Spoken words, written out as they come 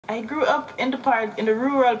I grew up in the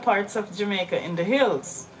rural parts of Jamaica in the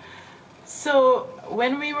hills. So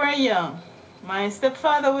when we were young, my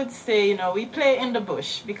stepfather would say, you know, we play in the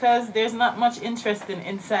bush because there's not much interest in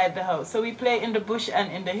inside the house. So we play in the bush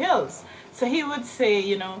and in the hills. So he would say,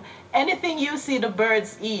 you know, anything you see the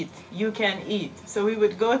birds eat, you can eat. So we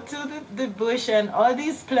would go to the bush and all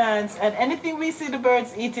these plants, and anything we see the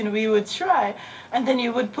birds eating, we would try. And then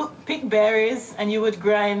you would pick berries and you would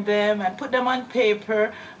grind them and put them on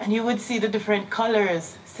paper, and you would see the different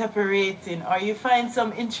colors separating, or you find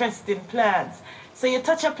some interesting plants. So you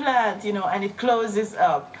touch a plant, you know, and it closes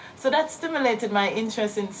up. So that stimulated my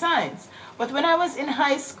interest in science. But when I was in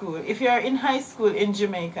high school, if you're in high school in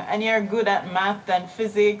Jamaica and you're good at math and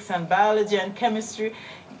physics and biology and chemistry,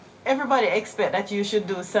 everybody expects that you should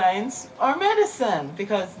do science or medicine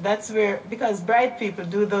because bright people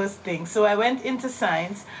do those things. So I went into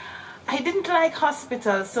science. I didn't like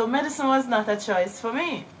hospitals, so medicine was not a choice for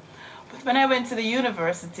me. But when I went to the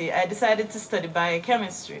university, I decided to study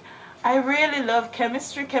biochemistry. I really loved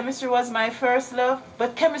chemistry. Chemistry was my first love,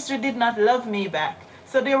 but chemistry did not love me back.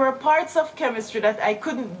 So there were parts of chemistry that I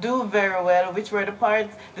couldn't do very well, which were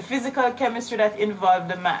the physical chemistry that involved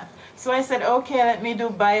the math. So I said, okay, let me do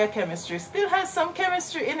biochemistry. Still has some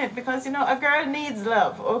chemistry in it because, you know, a girl needs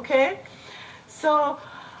love, okay? So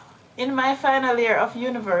in my final year of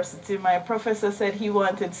university, my professor said he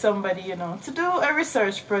wanted somebody, you know, to do a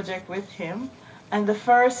research project with him. And the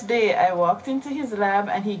first day I walked into his lab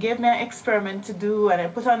and he gave me an experiment to do, and I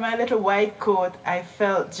put on my little white coat. I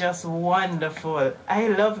felt just wonderful. I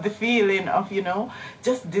love the feeling of, you know,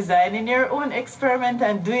 just designing your own experiment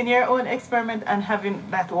and doing your own experiment and having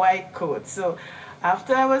that white coat. So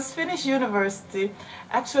after I was finished university,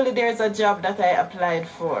 actually there's a job that I applied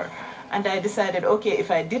for. And I decided, okay,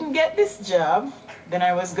 if I didn't get this job, then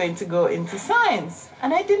I was going to go into science.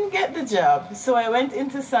 And I didn't get the job. So I went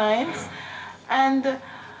into science. And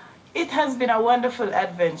it has been a wonderful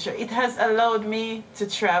adventure. It has allowed me to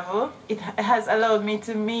travel. It has allowed me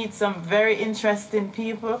to meet some very interesting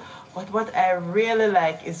people. But what I really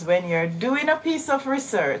like is when you're doing a piece of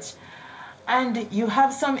research and you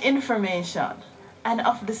have some information, and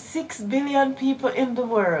of the 6 billion people in the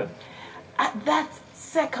world, at that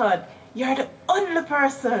second, you're the only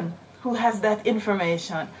person who has that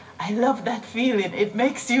information. I love that feeling. It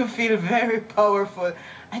makes you feel very powerful.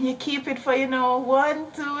 And you keep it for, you know,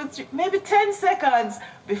 1, 2, 3, maybe 10 seconds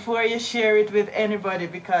before you share it with anybody,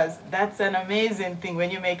 because that's an amazing thing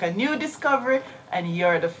when you make a new discovery and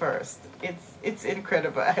you're the first. It's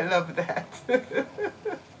incredible. I love that.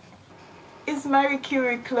 Is Marie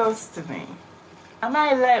Curie close to me? Am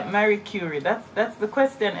I like Marie Curie? That's the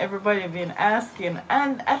question everybody been asking.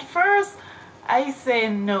 And at first, I say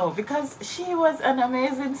no, because she was an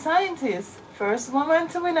amazing scientist. First woman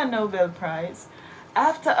to win a Nobel Prize.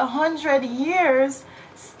 After 100 years,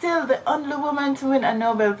 still the only woman to win a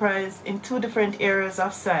Nobel Prize in 2 different areas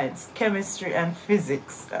of science, chemistry and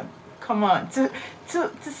physics. Come on, to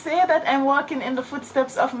say that I'm walking in the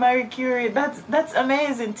footsteps of Marie Curie, that's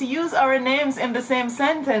amazing. To use our names in the same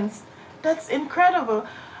sentence, that's incredible.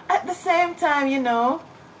 At the same time, you know,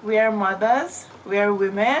 we are mothers, we are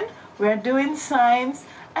women, we are doing science,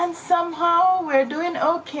 and somehow we're doing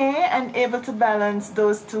okay and able to balance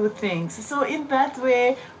those 2 things. So in that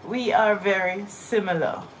way, we are very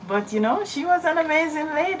similar. But you know, she was an amazing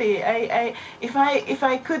lady. If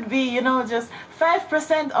I could be, you know, just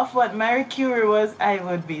 5% of what Marie Curie was, I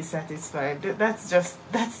would be satisfied. That's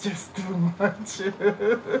just too much.